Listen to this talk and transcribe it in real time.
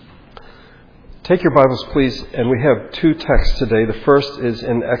Take your Bibles, please, and we have two texts today. The first is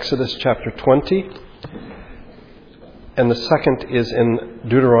in Exodus chapter 20, and the second is in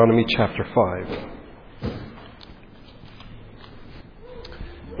Deuteronomy chapter 5.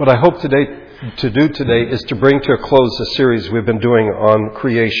 What I hope to do today is to bring to a close a series we've been doing on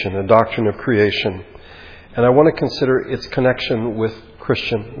creation, a doctrine of creation. And I want to consider its connection with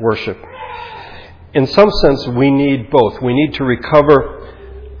Christian worship. In some sense, we need both. We need to recover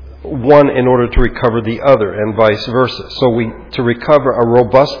one in order to recover the other, and vice versa. So to recover a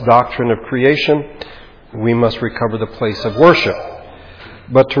robust doctrine of creation, we must recover the place of worship.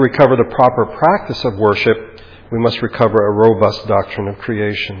 But to recover the proper practice of worship, we must recover a robust doctrine of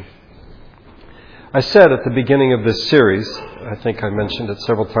creation. I said at the beginning of this series, I think I mentioned it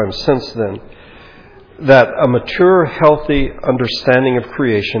several times since then, that a mature, healthy understanding of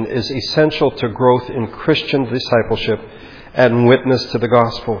creation is essential to growth in Christian discipleship and witness to the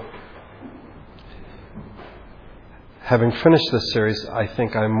gospel. Having finished this series, I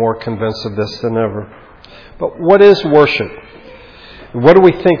think I'm more convinced of this than ever. But what is worship? What do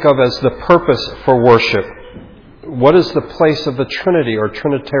we think of as the purpose for worship? What is the place of the Trinity or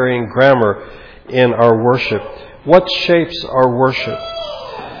Trinitarian grammar in our worship? What shapes our worship?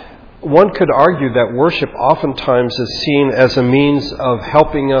 One could argue that worship oftentimes is seen as a means of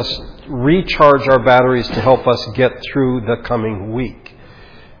helping us recharge our batteries to help us get through the coming week.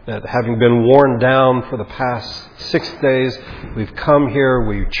 That having been worn down for the past 6 days, we've come here,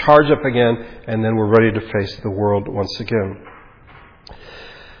 we charge up again, and then we're ready to face the world once again.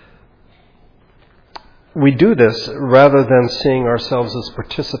 We do this rather than seeing ourselves as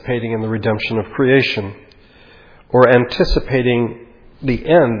participating in the redemption of creation or anticipating the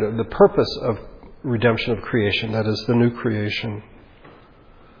end, the purpose of redemption of creation, that is the new creation.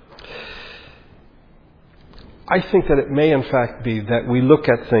 I think that it may in fact be that we look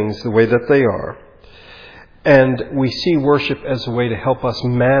at things the way that they are, and we see worship as a way to help us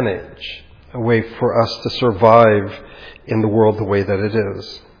manage, a way for us to survive in the world the way that it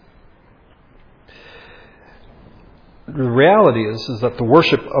is. The reality is that the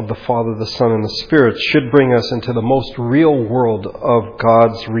worship of the Father, the Son, and the Spirit should bring us into the most real world of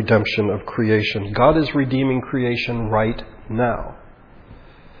God's redemption of creation. God is redeeming creation right now.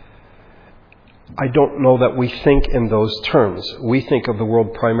 I don't know that we think in those terms. We think of the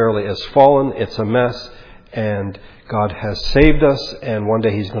world primarily as fallen, it's a mess, and God has saved us, and one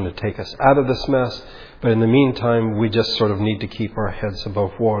day He's going to take us out of this mess. But in the meantime, we just sort of need to keep our heads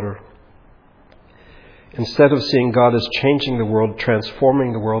above water. Instead of seeing God as changing the world,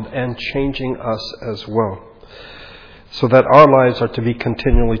 transforming the world, and changing us as well, so that our lives are to be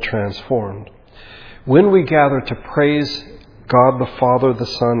continually transformed. When we gather to praise God the Father, the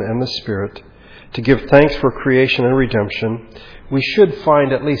Son, and the Spirit, to give thanks for creation and redemption, we should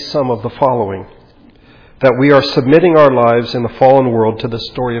find at least some of the following. That we are submitting our lives in the fallen world to the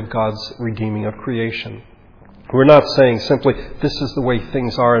story of God's redeeming of creation. We're not saying simply, this is the way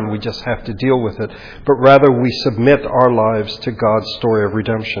things are and we just have to deal with it, but rather we submit our lives to God's story of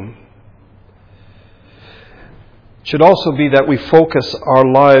redemption. It should also be that we focus our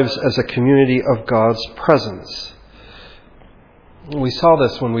lives as a community of God's presence. We saw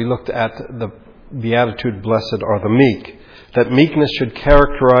this when we looked at the Beatitude, blessed are the meek, that meekness should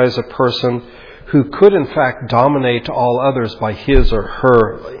characterize a person who could in fact dominate all others by his or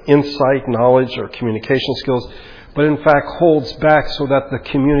her insight, knowledge, or communication skills, but in fact holds back so that the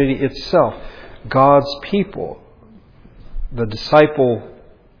community itself, God's people, the disciple,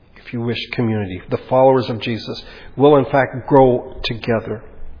 if you wish, community, the followers of Jesus, will in fact grow together.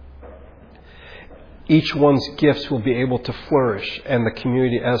 Each one's gifts will be able to flourish, and the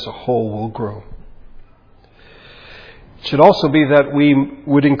community as a whole will grow. It should also be that we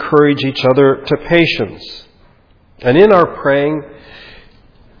would encourage each other to patience. And in our praying,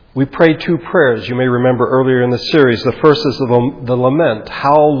 we pray two prayers. You may remember earlier in the series. The first is the lament,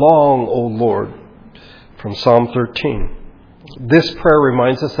 "How long, O Lord?" from Psalm 13. This prayer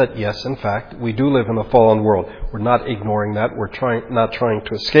reminds us that, yes, in fact, we do live in a fallen world. We're not ignoring that. We're not trying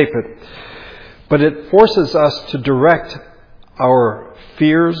to escape it. But it forces us to direct our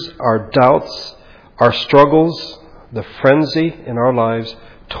fears, our doubts, our struggles, the frenzy in our lives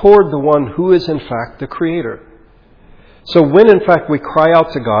toward the one who is in fact the Creator. So when in fact we cry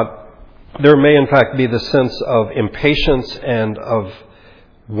out to God, there may in fact be the sense of impatience and of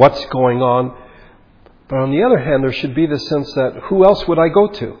what's going on. But on the other hand, there should be the sense that who else would I go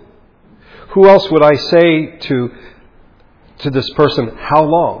to? Who else would I say to this person, how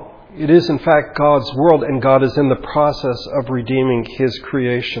long? It is in fact God's world, and God is in the process of redeeming His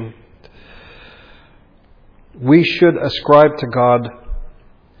creation. We should ascribe to God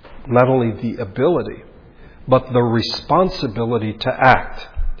not only the ability, but the responsibility to act,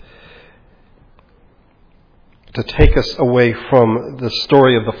 to take us away from the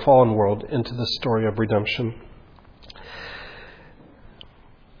story of the fallen world into the story of redemption.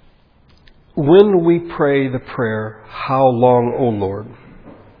 When we pray the prayer, "How long, O Lord?"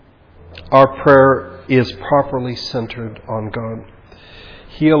 our prayer is properly centered on God.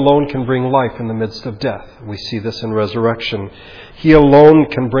 He alone can bring life in the midst of death. We see this in resurrection. He alone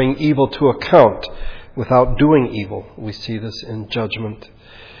can bring evil to account without doing evil. We see this in judgment.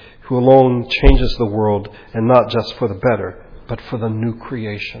 Who alone changes the world, and not just for the better, but for the new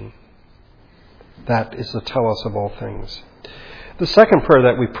creation. That is the telos of all things. The second prayer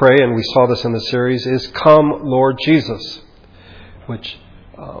that we pray, and we saw this in the series, is "Come, Lord Jesus," which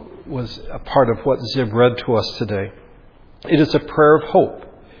was a part of what Zib read to us today. It is a prayer of hope.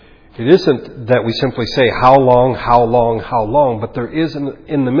 It isn't that we simply say, "How long, how long, how long?" But there is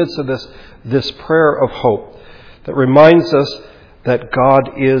in the midst of this prayer of hope that reminds us that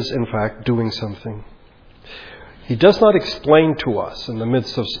God is, in fact, doing something. He does not explain to us in the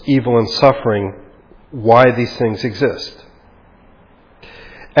midst of evil and suffering why these things exist.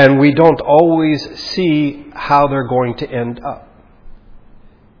 And we don't always see how they're going to end up.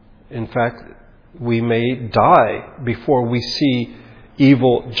 In fact, we may die before we see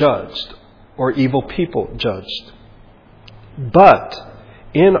evil judged or evil people judged. But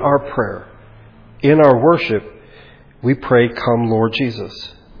in our prayer, in our worship, we pray, "Come, Lord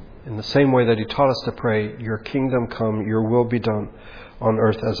Jesus," in the same way that He taught us to pray, "Your kingdom come, your will be done on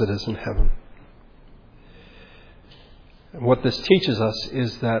earth as it is in heaven." And what this teaches us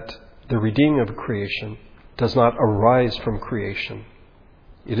is that the redeeming of creation does not arise from creation.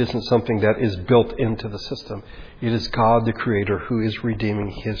 It isn't something that is built into the system. It is God, the Creator, who is redeeming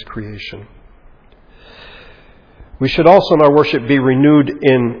His creation. We should also in our worship be renewed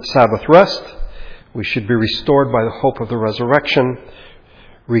in Sabbath rest. We should be restored by the hope of the resurrection,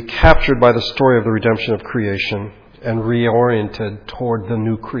 recaptured by the story of the redemption of creation, and reoriented toward the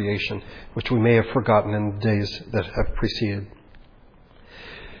new creation, which we may have forgotten in the days that have preceded.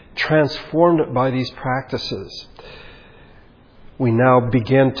 Transformed by these practices, we now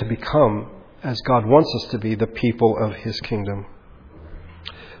begin to become, as God wants us to be, the people of His kingdom.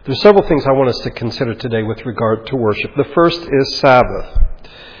 There's several things I want us to consider today with regard to worship. The first is Sabbath.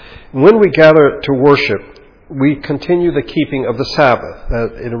 When we gather to worship, we continue the keeping of the Sabbath.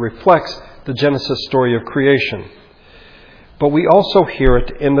 It reflects the Genesis story of creation. But we also hear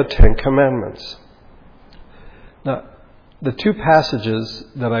it in the Ten Commandments. Now, the two passages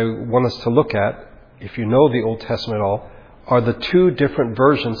that I want us to look at, if you know the Old Testament at all, are the two different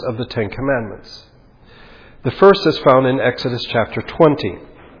versions of the Ten Commandments. The first is found in Exodus chapter 20.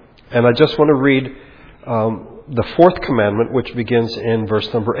 And I just want to read the fourth commandment, which begins in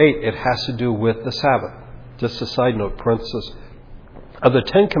verse number 8. It has to do with the Sabbath. Just a side note, parenthesis. Of the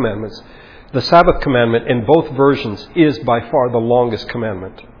Ten Commandments, the Sabbath commandment in both versions is by far the longest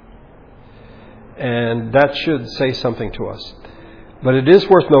commandment. And that should say something to us. But it is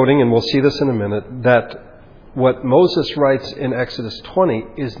worth noting, and we'll see this in a minute, that what Moses writes in Exodus 20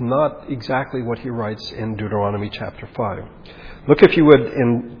 is not exactly what he writes in Deuteronomy chapter 5. Look, if you would,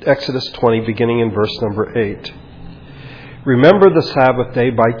 in Exodus 20, beginning in verse number 8. "Remember the Sabbath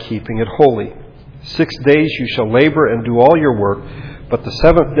day by keeping it holy. 6 days you shall labor and do all your work, but the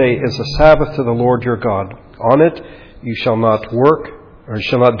seventh day is a Sabbath to the Lord your God. On it you shall not work, or you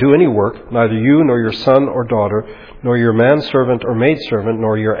shall not do any work, neither you nor your son or daughter, nor your manservant or maidservant,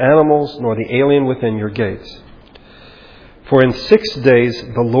 nor your animals, nor the alien within your gates. For in 6 days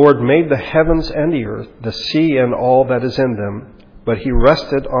the Lord made the heavens and the earth, the sea and all that is in them, but He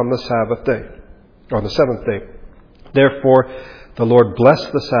rested on the Sabbath day, or the seventh day. Therefore the Lord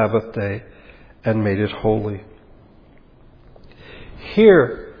blessed the Sabbath day and made it holy."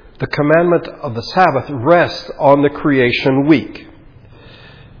 Here, the commandment of the Sabbath rests on the creation week.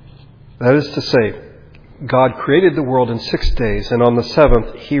 That is to say, God created the world in 6 days, and on the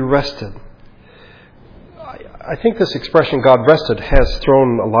seventh He rested. I think this expression, "God rested," has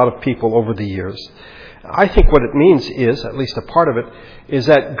thrown a lot of people over the years. I think what it means is, at least a part of it, is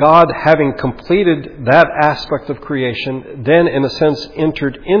that God, having completed that aspect of creation, then in a sense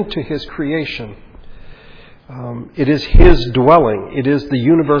entered into His creation. It is His dwelling. It is the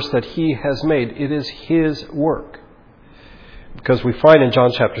universe that He has made. It is His work. Because we find in John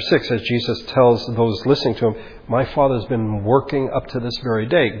chapter 6, as Jesus tells those listening to Him, "My Father's been working up to this very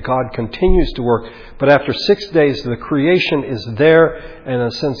day." God continues to work. But after 6 days, the creation is there. And in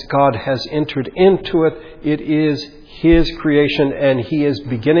a sense, God has entered into it. It is His creation, and He is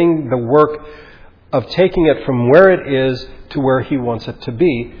beginning the work of taking it from where it is to where He wants it to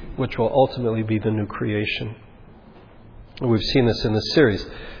be, which will ultimately be the new creation. And we've seen this in this series,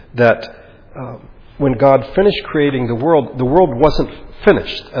 that when God finished creating the world wasn't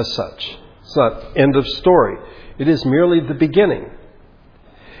finished as such. It's not end of story. It is merely the beginning.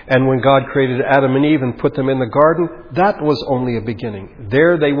 And when God created Adam and Eve and put them in the garden, that was only a beginning.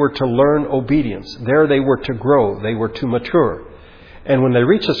 There they were to learn obedience. There they were to grow. They were to mature. And when they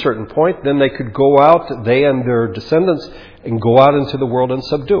reached a certain point, then they could go out, they and their descendants, and go out into the world and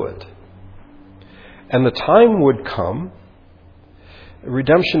subdue it. And the time would come,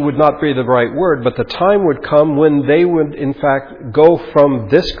 redemption would not be the right word, but the time would come when they would in fact go from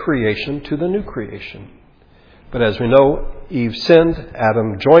this creation to the new creation. But as we know, Eve sinned,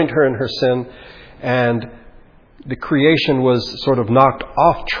 Adam joined her in her sin, and the creation was sort of knocked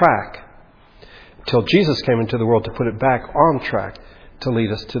off track till Jesus came into the world to put it back on track to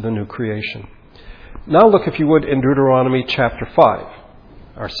lead us to the new creation. Now look, if you would, in Deuteronomy chapter 5,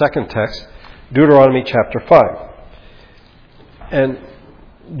 our second text, Deuteronomy chapter 5. And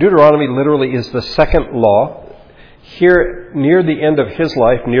Deuteronomy literally is the second law. Here, near the end of his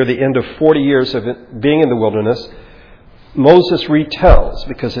life, near the end of 40 years of being in the wilderness, Moses retells,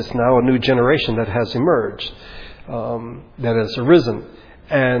 because it's now a new generation that has emerged, that has arisen,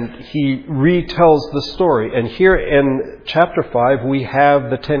 and he retells the story. And here in chapter 5, we have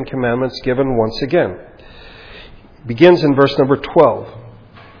the Ten Commandments given once again. It begins in verse number 12.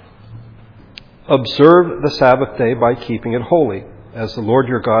 Observe the Sabbath day by keeping it holy, as the Lord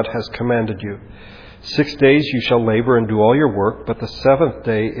your God has commanded you. 6 days you shall labor and do all your work, but the seventh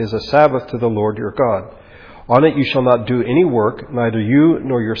day is a Sabbath to the Lord your God. On it you shall not do any work, neither you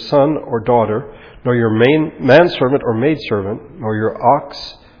nor your son or daughter, nor your manservant or maidservant, nor your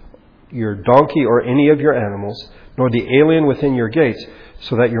ox, your donkey, or any of your animals, nor the alien within your gates,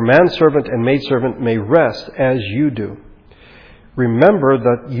 so that your manservant and maidservant may rest as you do. Remember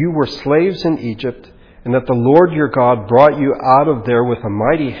that you were slaves in Egypt, and that the Lord your God brought you out of there with a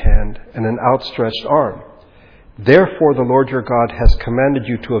mighty hand and an outstretched arm. Therefore the Lord your God has commanded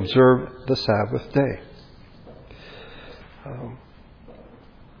you to observe the Sabbath day.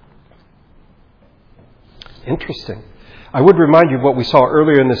 Interesting. I would remind you of what we saw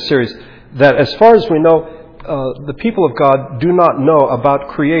earlier in this series, that as far as we know, the people of God do not know about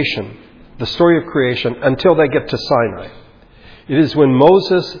creation, the story of creation, until they get to Sinai. It is when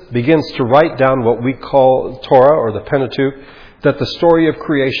Moses begins to write down what we call Torah or the Pentateuch that the story of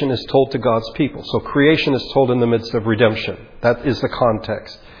creation is told to God's people. So creation is told in the midst of redemption. That is the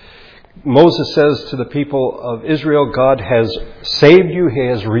context. Moses says to the people of Israel, God has saved you. He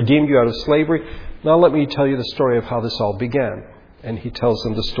has redeemed you out of slavery. Now let me tell you the story of how this all began. And he tells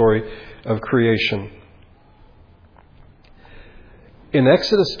them the story of creation. In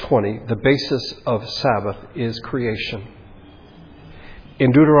Exodus 20, the basis of Sabbath is creation.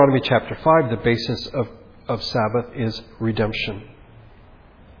 In Deuteronomy chapter 5, the basis of Sabbath is redemption.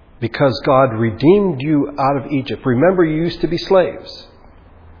 Because God redeemed you out of Egypt. Remember, you used to be slaves.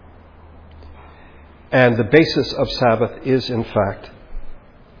 And the basis of Sabbath is, in fact,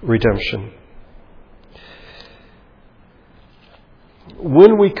 redemption.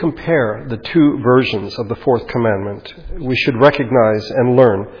 When we compare the two versions of the fourth commandment, we should recognize and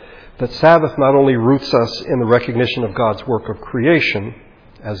learn that Sabbath not only roots us in the recognition of God's work of creation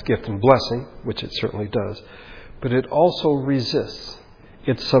as gift and blessing, which it certainly does, but it also resists.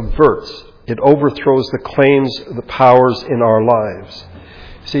 It subverts. It overthrows the claims, the powers in our lives.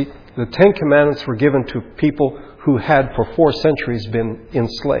 See, the Ten Commandments were given to people who had for 4 centuries been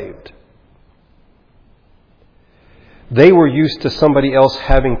enslaved. They were used to somebody else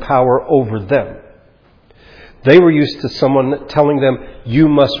having power over them. They were used to someone telling them, you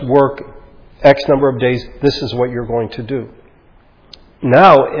must work X number of days, this is what you're going to do.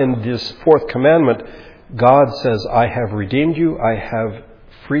 Now, in this fourth commandment, God says, I have redeemed you, I have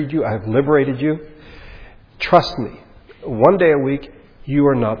freed you, I have liberated you. Trust me, 1 day a week, you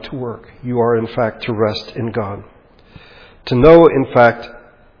are not to work. You are, in fact, to rest in God. To know, in fact,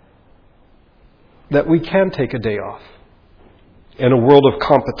 that we can take a day off. In a world of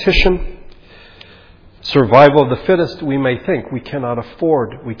competition, survival of the fittest, we may think we cannot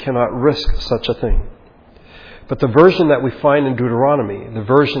afford, we cannot risk such a thing. But the version that we find in Deuteronomy, the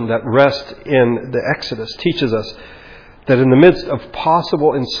version that rests in the Exodus, teaches us that in the midst of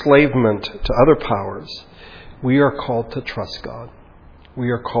possible enslavement to other powers, we are called to trust God. We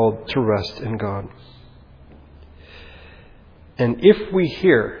are called to rest in God. And if we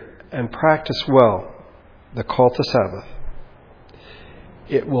hear and practice well the call to Sabbath,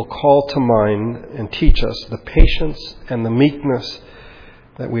 it will call to mind and teach us the patience and the meekness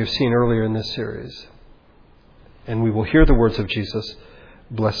that we have seen earlier in this series. And we will hear the words of Jesus,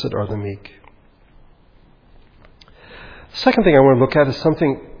 "Blessed are the meek." The second thing I want to look at is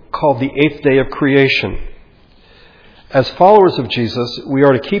something called the 8th day of creation. As followers of Jesus, we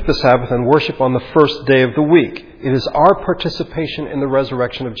are to keep the Sabbath and worship on the first day of the week. It is our participation in the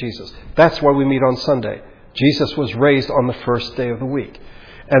resurrection of Jesus. That's why we meet on Sunday. Jesus was raised on the first day of the week.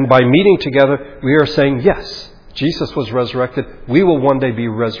 And by meeting together, we are saying, yes, Jesus was resurrected. We will one day be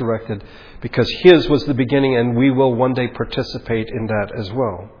resurrected because His was the beginning and we will one day participate in that as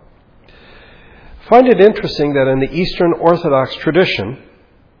well. Find it interesting that in the Eastern Orthodox tradition,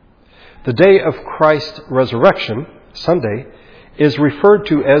 the day of Christ's resurrection, Sunday, is referred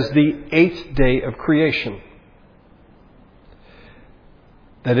to as the 8th day of creation.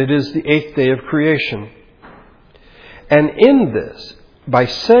 That it is the 8th day of creation. And in this, by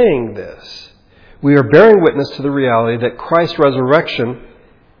saying this, we are bearing witness to the reality that Christ's resurrection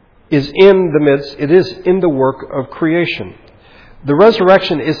is in the midst, it is in the work of creation. The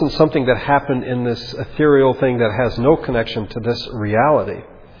resurrection isn't something that happened in this ethereal thing that has no connection to this reality.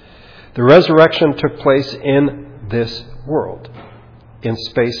 The resurrection took place in this world, in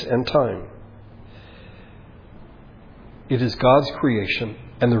space and time. It is God's creation,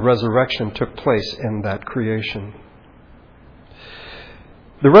 and the resurrection took place in that creation.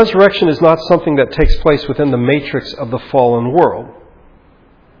 The resurrection is not something that takes place within the matrix of the fallen world,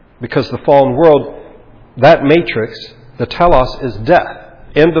 because the fallen world, that matrix, the telos, is death.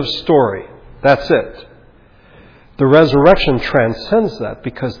 End of story. That's it. The resurrection transcends that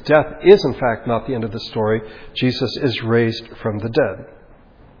because death is in fact not the end of the story. Jesus is raised from the dead.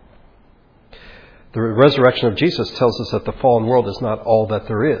 The resurrection of Jesus tells us that the fallen world is not all that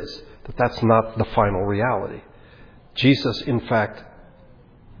there is, that that's not the final reality. Jesus, in fact,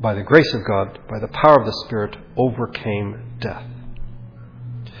 by the grace of God, by the power of the Spirit, overcame death.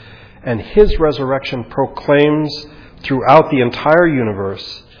 And His resurrection proclaims throughout the entire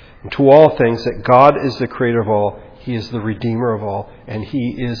universe and to all things that God is the creator of all, He is the redeemer of all, and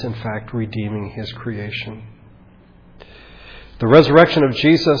He is in fact redeeming His creation. The resurrection of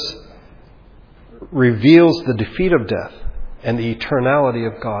Jesus reveals the defeat of death and the eternality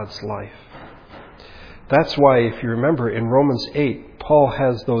of God's life. That's why, if you remember, in Romans 8, Paul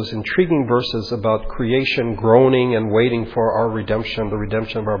has those intriguing verses about creation groaning and waiting for our redemption, the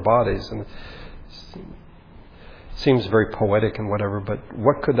redemption of our bodies. And it seems very poetic and whatever, but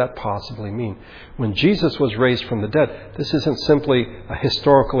what could that possibly mean? When Jesus was raised from the dead, this isn't simply a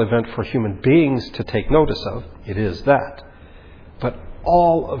historical event for human beings to take notice of. It is that. But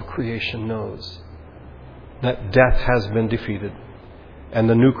all of creation knows that death has been defeated and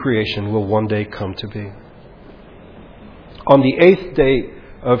the new creation will one day come to be. On the 8th day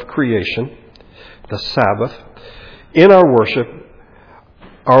of creation, the Sabbath, in our worship,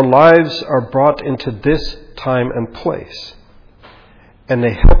 our lives are brought into this time and place. And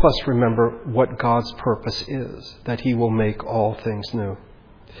they help us remember what God's purpose is, that He will make all things new.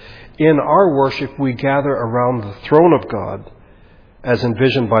 In our worship, we gather around the throne of God, as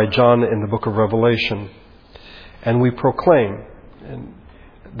envisioned by John in the book of Revelation. And we proclaim, and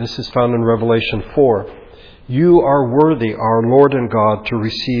this is found in Revelation 4, "You are worthy, our Lord and God, to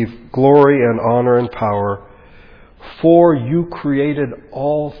receive glory and honor and power, for you created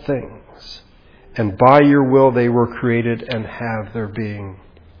all things, and by your will they were created and have their being."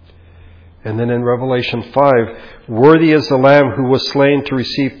 And then in Revelation 5, "Worthy is the Lamb who was slain to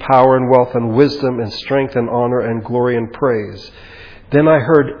receive power and wealth and wisdom and strength and honor and glory and praise. Then I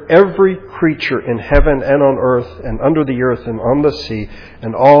heard every creature in heaven and on earth and under the earth and on the sea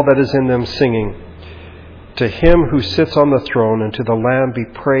and all that is in them singing, 'To Him who sits on the throne and to the Lamb be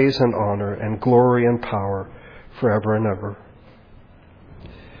praise and honor and glory and power forever and ever.'"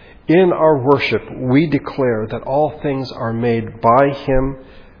 In our worship, we declare that all things are made by Him,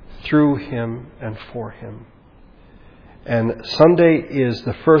 through Him, and for Him. And Sunday is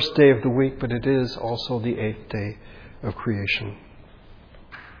the first day of the week, but it is also the 8th day of creation.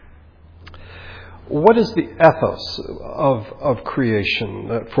 What is the ethos of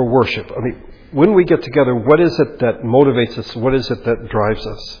creation for worship? I mean, when we get together, what is it that motivates us? What is it that drives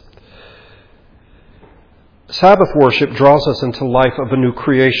us? Sabbath worship draws us into life of a new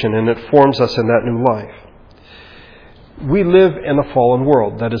creation, and it forms us in that new life. We live in a fallen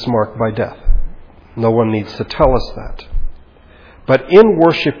world that is marked by death. No one needs to tell us that. But in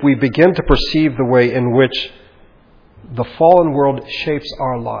worship, we begin to perceive the way in which the fallen world shapes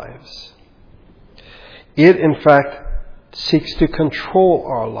our lives. It, in fact, seeks to control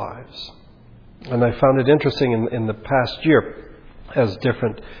our lives. And I found it interesting in the past year. as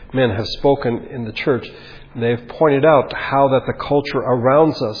different men have spoken in the church, they've pointed out how that the culture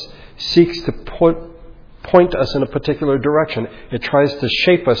around us seeks to point us in a particular direction. It tries to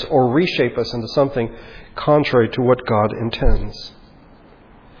shape us or reshape us into something contrary to what God intends.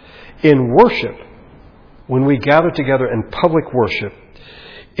 In worship, when we gather together in public worship,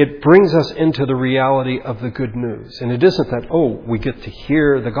 it brings us into the reality of the good news. And it isn't that, we get to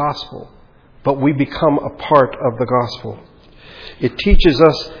hear the gospel, but we become a part of the gospel. It teaches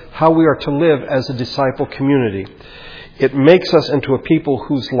us how we are to live as a disciple community. It makes us into a people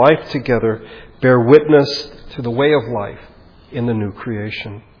whose life together bear witness to the way of life in the new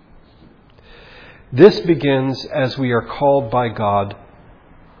creation. This begins as we are called by God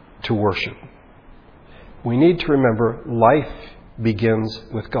to worship. We need to remember life begins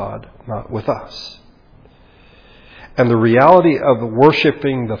with God, not with us. And the reality of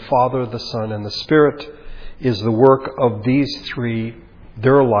worshiping the Father, the Son, and the Spirit is the work of these three,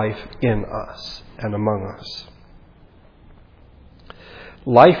 their life in us and among us.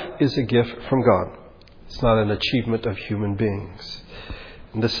 Life is a gift from God. It's not an achievement of human beings.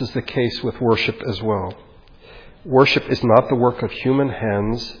 And this is the case with worship as well. Worship is not the work of human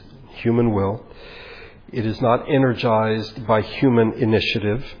hands, human will. It is not energized by human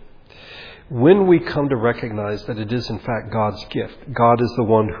initiative. When we come to recognize that it is in fact God's gift, God is the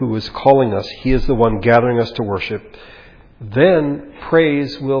one who is calling us, He is the one gathering us to worship, then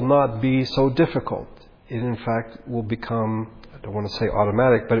praise will not be so difficult. It in fact will become, I don't want to say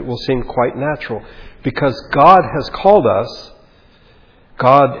automatic, but it will seem quite natural. Because God has called us,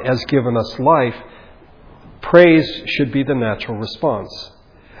 God has given us life, praise should be the natural response.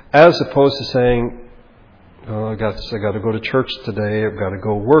 As opposed to saying, I got to go to church today, I've got to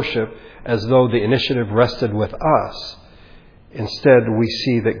go worship, as though the initiative rested with us. Instead, we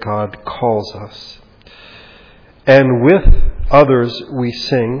see that God calls us. And with others we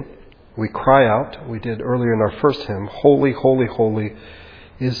sing, we cry out, we did earlier in our first hymn, Holy, holy, holy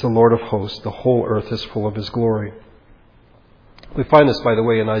is the Lord of hosts, the whole earth is full of His glory. We find this, by the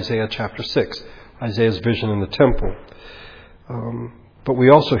way, in Isaiah chapter 6, Isaiah's vision in the temple. But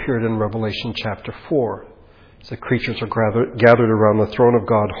we also hear it in Revelation chapter 4. As the creatures are gathered around the throne of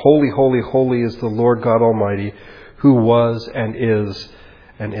God. Holy, holy, holy is the Lord God Almighty, who was and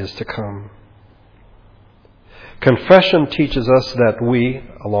is to come. Confession teaches us that we,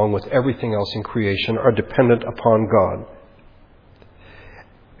 along with everything else in creation, are dependent upon God.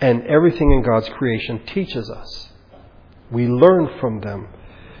 And everything in God's creation teaches us. We learn from them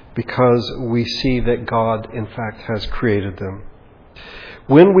because we see that God, in fact, has created them.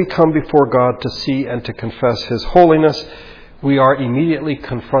 When we come before God to see and to confess His holiness, we are immediately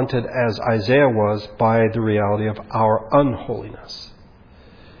confronted, as Isaiah was, by the reality of our unholiness.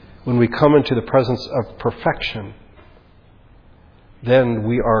 When we come into the presence of perfection, then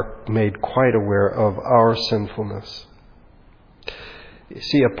we are made quite aware of our sinfulness. You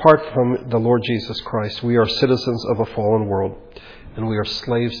see, apart from the Lord Jesus Christ, we are citizens of a fallen world, and we are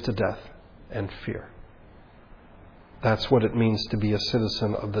slaves to death and fear. That's what it means to be a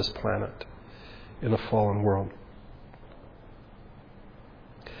citizen of this planet in a fallen world.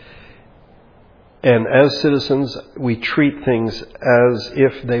 And as citizens, we treat things as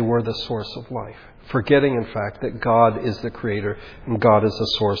if they were the source of life, forgetting, in fact, that God is the creator and God is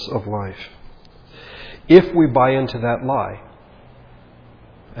the source of life. If we buy into that lie,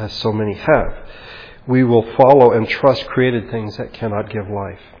 as so many have, we will follow and trust created things that cannot give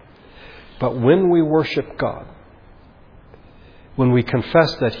life. But when we worship God, when we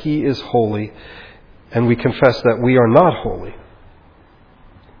confess that He is holy and we confess that we are not holy,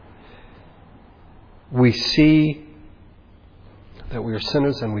 we see that we are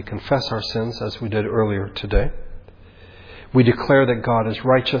sinners and we confess our sins as we did earlier today. We declare that God is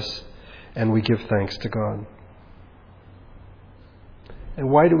righteous and we give thanks to God. And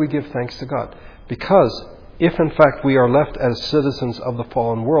why do we give thanks to God? Because if in fact we are left as citizens of the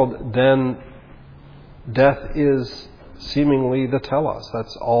fallen world, then death is seemingly the telos.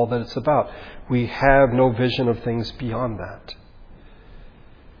 That's all that it's about. We have no vision of things beyond that.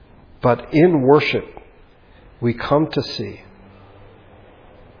 But in worship, we come to see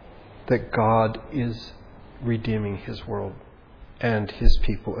that God is redeeming His world and His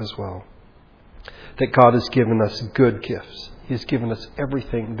people as well. That God has given us good gifts. He has given us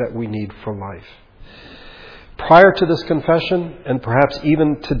everything that we need for life. Prior to this confession, and perhaps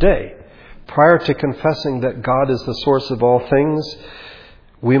even today, prior to confessing that God is the source of all things,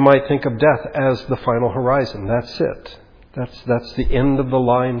 we might think of death as the final horizon. That's it. That's the end of the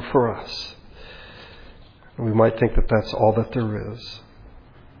line for us. We might think that that's all that there is.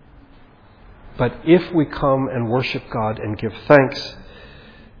 But if we come and worship God and give thanks,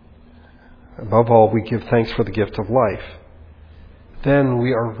 above all, we give thanks for the gift of life, then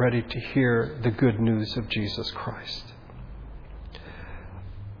we are ready to hear the good news of Jesus Christ.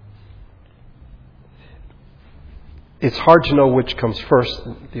 It's hard to know which comes first,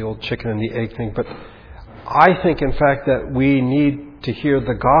 the old chicken and the egg thing, but I think, in fact, that we need to hear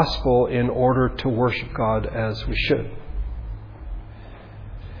the gospel in order to worship God as we should.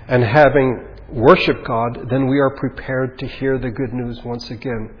 And having worshiped God, then we are prepared to hear the good news once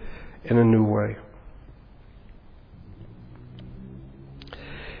again in a new way.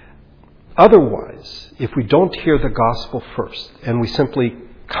 Otherwise, if we don't hear the gospel first, and we simply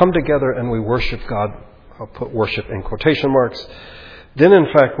come together and we worship God, I'll put worship in quotation marks, then in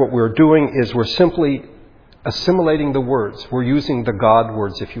fact what we're doing is we're simply assimilating the words. We're using the God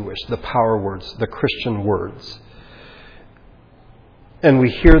words, if you wish, the power words, the Christian words. And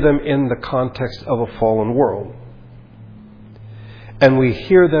we hear them in the context of a fallen world. And we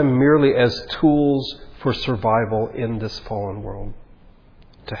hear them merely as tools for survival in this fallen world,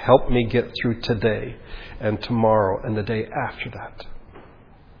 to help me get through today and tomorrow and the day after that.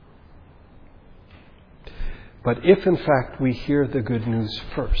 But if in fact we hear the good news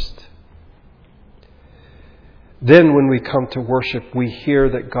first, then when we come to worship, we hear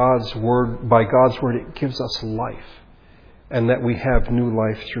that God's Word, by God's Word, it gives us life, and that we have new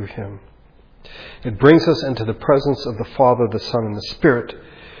life through Him. It brings us into the presence of the Father, the Son, and the Spirit.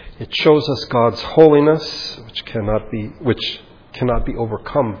 It shows us God's holiness, which cannot be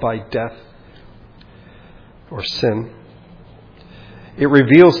overcome by death or sin. It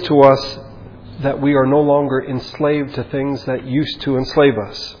reveals to us that we are no longer enslaved to things that used to enslave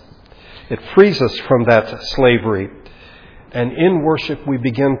us. It frees us from that slavery. And in worship we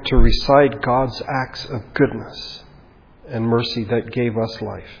begin to recite God's acts of goodness and mercy that gave us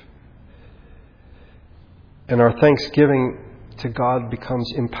life. And our thanksgiving to God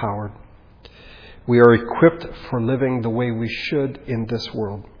becomes empowered. We are equipped for living the way we should in this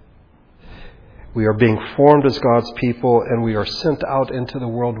world. We are being formed as God's people, and we are sent out into the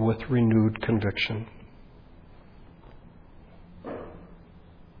world with renewed conviction.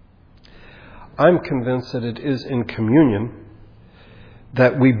 I'm convinced that it is in communion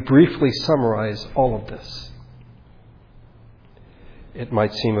that we briefly summarize all of this. It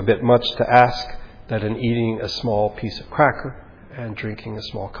might seem a bit much to ask that in eating a small piece of cracker and drinking a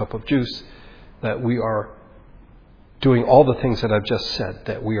small cup of juice, that we are doing all the things that I've just said,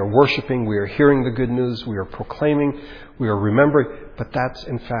 that we are worshiping, we are hearing the good news, we are proclaiming, we are remembering, but that's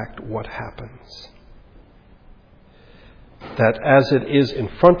in fact what happens. That as it is in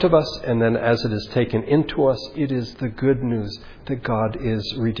front of us and then as it is taken into us, it is the good news that God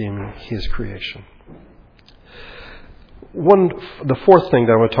is redeeming His creation. The fourth thing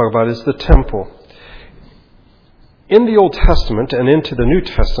that I want to talk about is the temple. In the Old Testament and into the New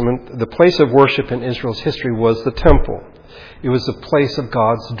Testament, the place of worship in Israel's history was the temple. It was the place of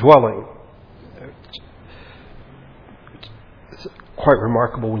God's dwelling. It's quite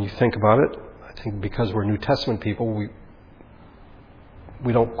remarkable when you think about it. I think because we're New Testament people,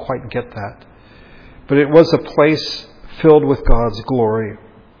 we don't quite get that. But it was a place filled with God's glory.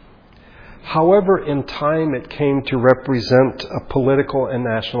 However, in time it came to represent a political and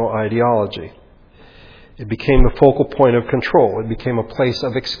national ideology. It became the focal point of control. It became a place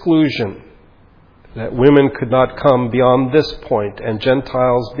of exclusion, that women could not come beyond this point and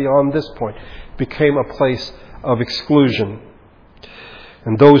Gentiles beyond this point. It became a place of exclusion.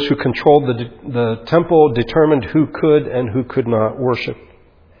 And those who controlled the temple determined who could and who could not worship.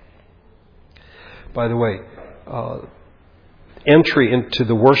 By the way, entry into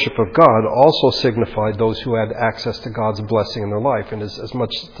the worship of God also signified those who had access to God's blessing in their life. And as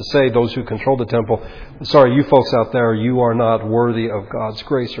much to say, those who control the temple, sorry, you folks out there, you are not worthy of God's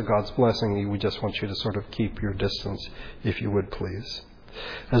grace or God's blessing. We just want you to sort of keep your distance, if you would please.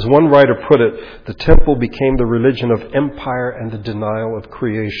 As one writer put it, the temple became the religion of empire and the denial of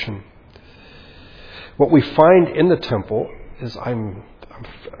creation. What we find in the temple is, I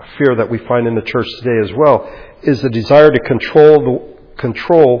fear that we find in the church today as well, is the desire to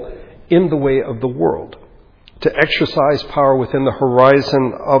control in the way of the world, to exercise power within the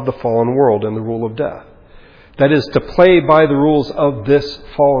horizon of the fallen world and the rule of death. That is, to play by the rules of this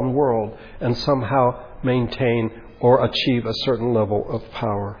fallen world and somehow maintain or achieve a certain level of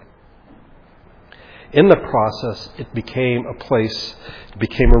power. In the process, it became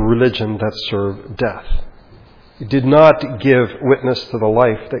a religion that served death. It did not give witness to the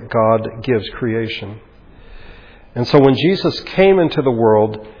life that God gives creation. And so when Jesus came into the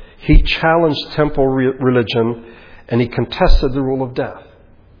world, He challenged temple religion and He contested the rule of death.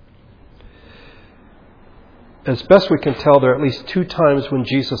 as best we can tell, there are at least 2 times when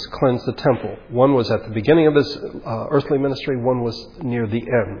Jesus cleansed the temple. One was at the beginning of his earthly ministry, one was near the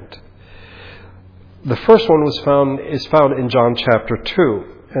end. The first one is found in John chapter 2.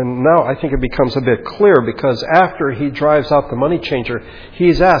 And now I think it becomes a bit clear, because after he drives out the money changer,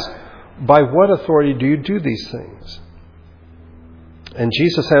 he's asked, "By what authority do you do these things?" And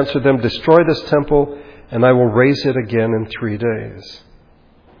Jesus answered them, "Destroy this temple, and I will raise it again in 3 days."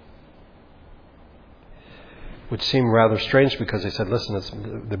 Which seemed rather strange, because they said,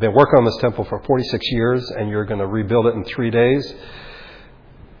 "Listen, they've been working on this temple for 46 years, and you're going to rebuild it in 3 days."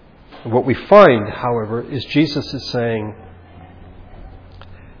 What we find, however, is Jesus is saying,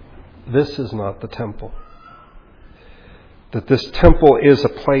 this is not the temple. That this temple is a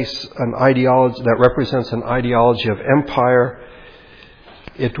place, an ideology that represents an ideology of empire.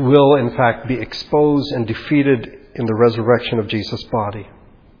 It will, in fact, be exposed and defeated in the resurrection of Jesus' body.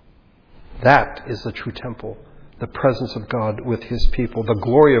 That is the true temple, the presence of God with His people, the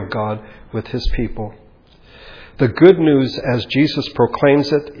glory of God with His people. The good news, as Jesus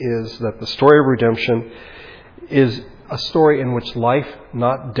proclaims it, is that the story of redemption is a story in which life,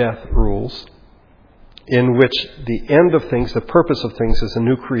 not death, rules, in which the end of things, the purpose of things, is a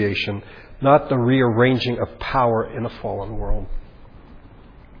new creation, not the rearranging of power in a fallen world.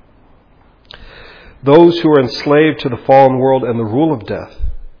 Those who are enslaved to the fallen world and the rule of death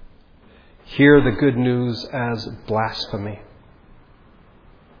hear the good news as blasphemy.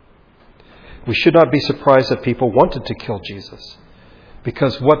 We should not be surprised that people wanted to kill Jesus,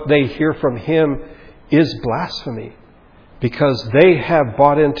 because what they hear from Him is blasphemy, because they have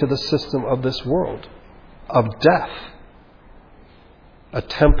bought into the system of this world, of death. A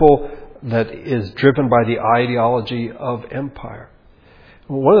temple that is driven by the ideology of empire.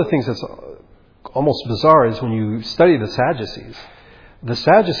 One of the things that's almost bizarre is when you study the Sadducees. The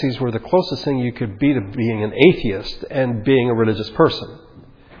Sadducees were the closest thing you could be to being an atheist and being a religious person.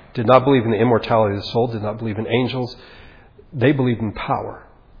 Did not believe in the immortality of the soul, did not believe in angels. They believed in power.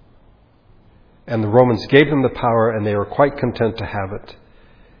 And the Romans gave them the power, and they were quite content to have it.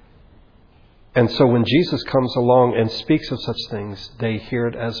 And so when Jesus comes along and speaks of such things, they hear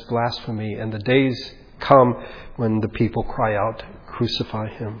it as blasphemy. And the days come when the people cry out, "Crucify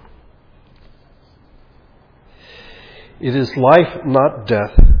Him." It is life, not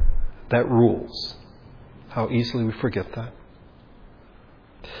death, that rules. How easily we forget that.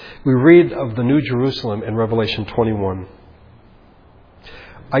 We read of the New Jerusalem in Revelation 21.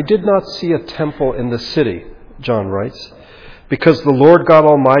 "I did not see a temple in the city," John writes, "because the Lord God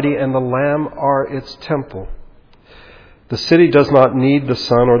Almighty and the Lamb are its temple. The city does not need the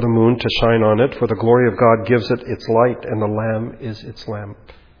sun or the moon to shine on it, for the glory of God gives it its light, and the Lamb is its lamp.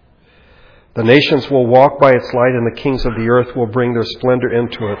 The nations will walk by its light, and the kings of the earth will bring their splendor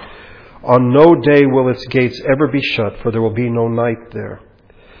into it. On no day will its gates ever be shut, for there will be no night there.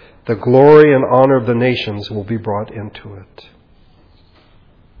 The glory and honor of the nations will be brought into it."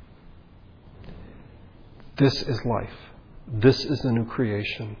 This is life. This is the new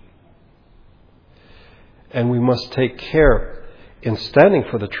creation. And we must take care in standing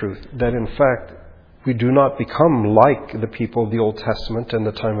for the truth that, in fact, we do not become like the people of the Old Testament and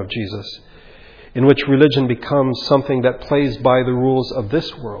the time of Jesus, in which religion becomes something that plays by the rules of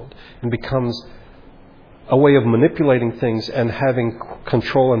this world and becomes a way of manipulating things and having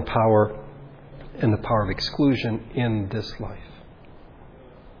control and power and the power of exclusion in this life.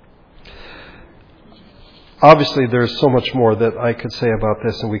 Obviously, there's so much more that I could say about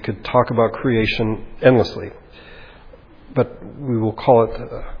this, and we could talk about creation endlessly. But we will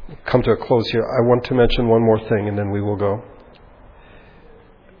come to a close here. I want to mention one more thing, and then we will go.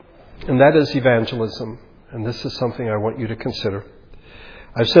 And that is evangelism. And this is something I want you to consider.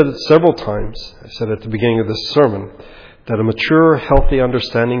 I've said it several times. I said at the beginning of this sermon that a mature, healthy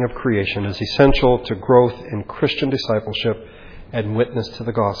understanding of creation is essential to growth in Christian discipleship and witness to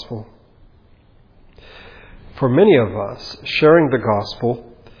the gospel. For many of us, sharing the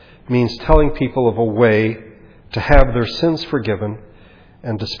gospel means telling people of a way to have their sins forgiven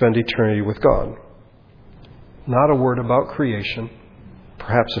and to spend eternity with God. Not a word about creation,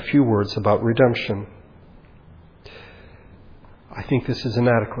 perhaps a few words about redemption. I think this is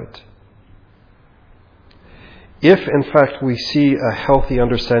inadequate. If, in fact, we see a healthy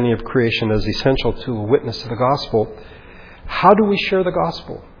understanding of creation as essential to a witness to the gospel, how do we share the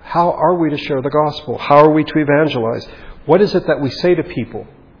gospel? How are we to share the gospel? How are we to evangelize? What is it that we say to people?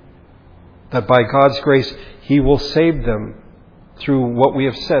 That by God's grace, He will save them through what we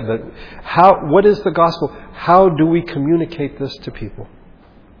have said. What is the gospel? How do we communicate this to people?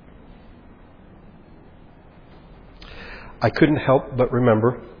 I couldn't help but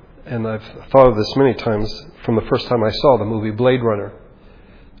remember And I've thought of this many times from the first time I saw the movie Blade Runner.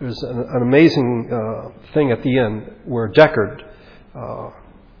 There's an amazing thing at the end where Deckard,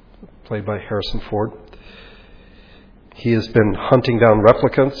 played by Harrison Ford, he has been hunting down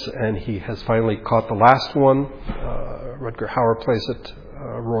replicants, and he has finally caught the last one. Rutger Hauer plays it,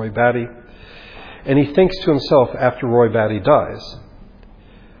 Roy Batty. And he thinks to himself after Roy Batty dies,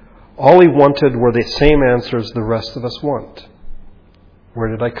 all he wanted were the same answers the rest of us want. Where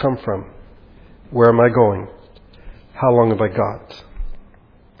did I come from? Where am I going? How long have I got?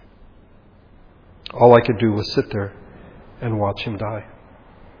 All I could do was sit there and watch him die.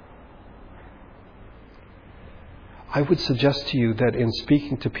 I would suggest to you that in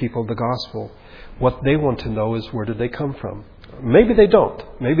speaking to people the gospel, what they want to know is where did they come from? Maybe they don't.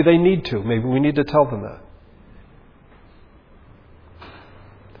 Maybe they need to. Maybe we need to tell them that.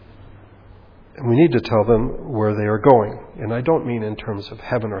 And we need to tell them where they are going. And I don't mean in terms of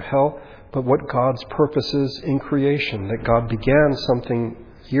heaven or hell, but what God's purpose is in creation, that God began something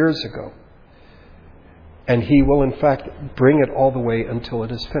years ago. And He will, in fact, bring it all the way until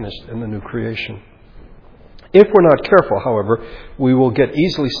it is finished in the new creation. If we're not careful, however, we will get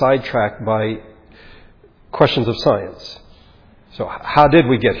easily sidetracked by questions of science. So how did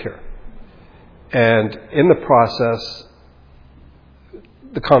we get here? And in the process,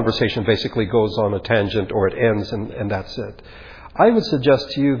 the conversation basically goes on a tangent or it ends and that's it. I would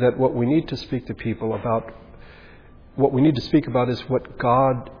suggest to you that what we need to speak to people about, what we need to speak about is what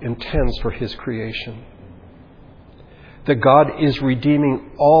God intends for His creation. That God is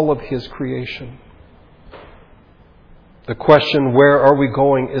redeeming all of His creation. The question, where are we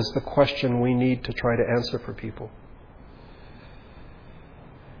going, is the question we need to try to answer for people.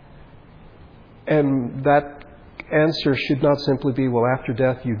 And that answer should not simply be, well, after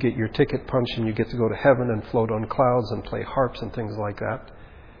death you get your ticket punched and you get to go to heaven and float on clouds and play harps and things like that.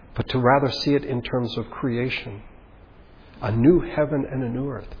 But to rather see it in terms of creation. A new heaven and a new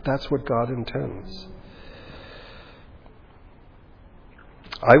earth. That's what God intends.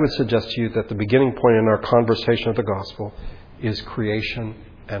 I would suggest to you that the beginning point in our conversation of the gospel is creation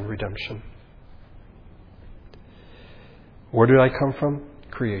and redemption. Where did I come from?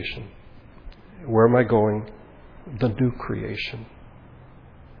 Creation. Where am I going? The new creation.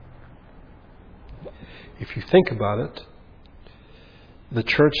 If you think about it, the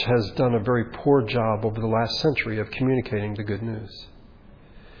church has done a very poor job over the last century of communicating the good news.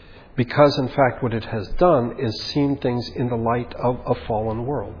 Because, in fact, what it has done is seen things in the light of a fallen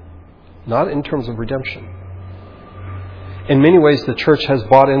world, not in terms of redemption. In many ways, the church has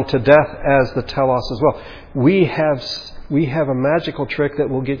bought into death as the telos as well. We have a magical trick that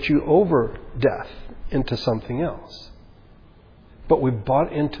will get you over death into something else. But we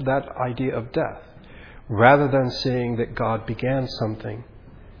bought into that idea of death, rather than seeing that God began something,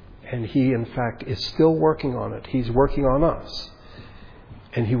 and He, in fact, is still working on it. He's working on us.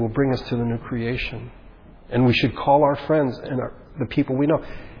 And He will bring us to the new creation. And we should call our friends and the people we know.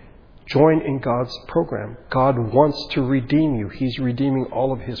 Join in God's program. God wants to redeem you. He's redeeming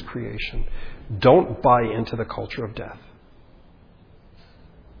all of His creation. Don't buy into the culture of death.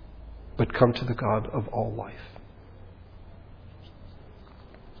 But come to the God of all life.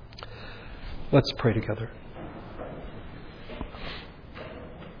 Let's pray together.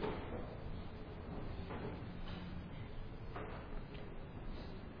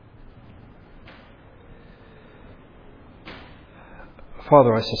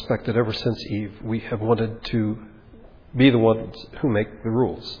 Father, I suspect that ever since Eve, we have wanted to be the ones who make the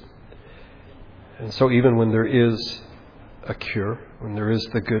rules. And so even when there is a cure, when there is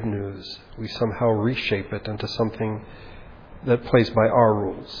the good news, we somehow reshape it into something that plays by our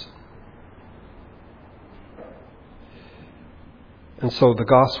rules. And so the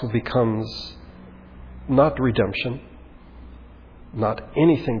gospel becomes not redemption, not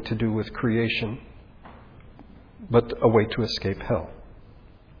anything to do with creation, but a way to escape hell.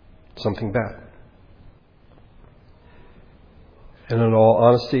 Something bad. And in all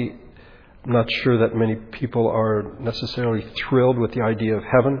honesty, I'm not sure that many people are necessarily thrilled with the idea of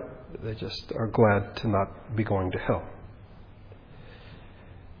heaven. They just are glad to not be going to hell.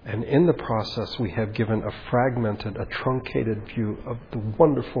 And in the process, we have given a fragmented, a truncated view of the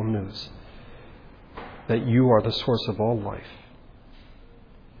wonderful news that you are the source of all life.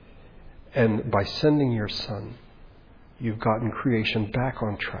 And by sending your Son, you've gotten creation back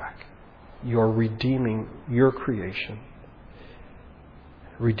on track. You're redeeming your creation,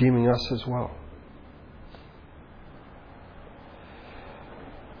 redeeming us as well.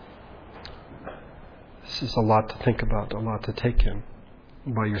 This is a lot to think about, a lot to take in.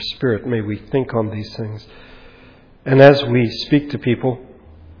 By your Spirit, may we think on these things. And as we speak to people,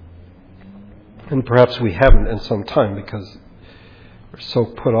 And perhaps we haven't in some time because we're so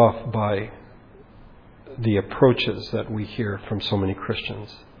put off by the approaches that we hear from so many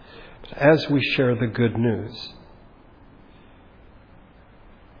Christians. But as we share the good news,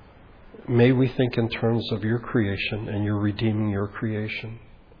 may we think in terms of your creation and your redeeming your creation,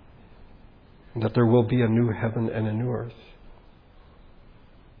 and that there will be a new heaven and a new earth.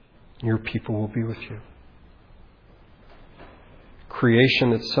 Your people will be with you.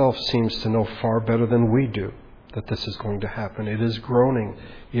 Creation itself seems to know far better than we do that this is going to happen. It is groaning.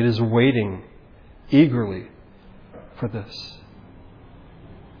 It is waiting eagerly for this.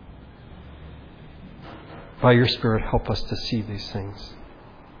 By your Spirit, help us to see these things.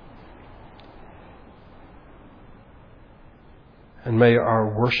 And may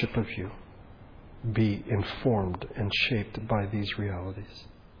our worship of you be informed and shaped by these realities.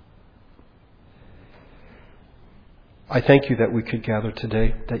 I thank you that we could gather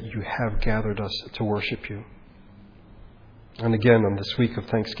today, that you have gathered us to worship you. And again, on this week of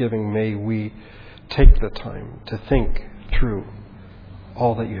Thanksgiving, may we take the time to think through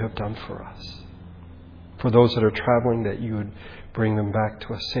all that you have done for us. For those that are traveling, that you would bring them back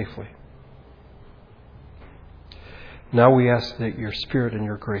to us safely. Now we ask that your Spirit and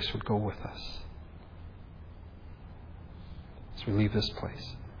your grace would go with us as we leave this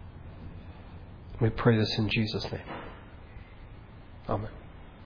place. We pray this in Jesus' name. Amen.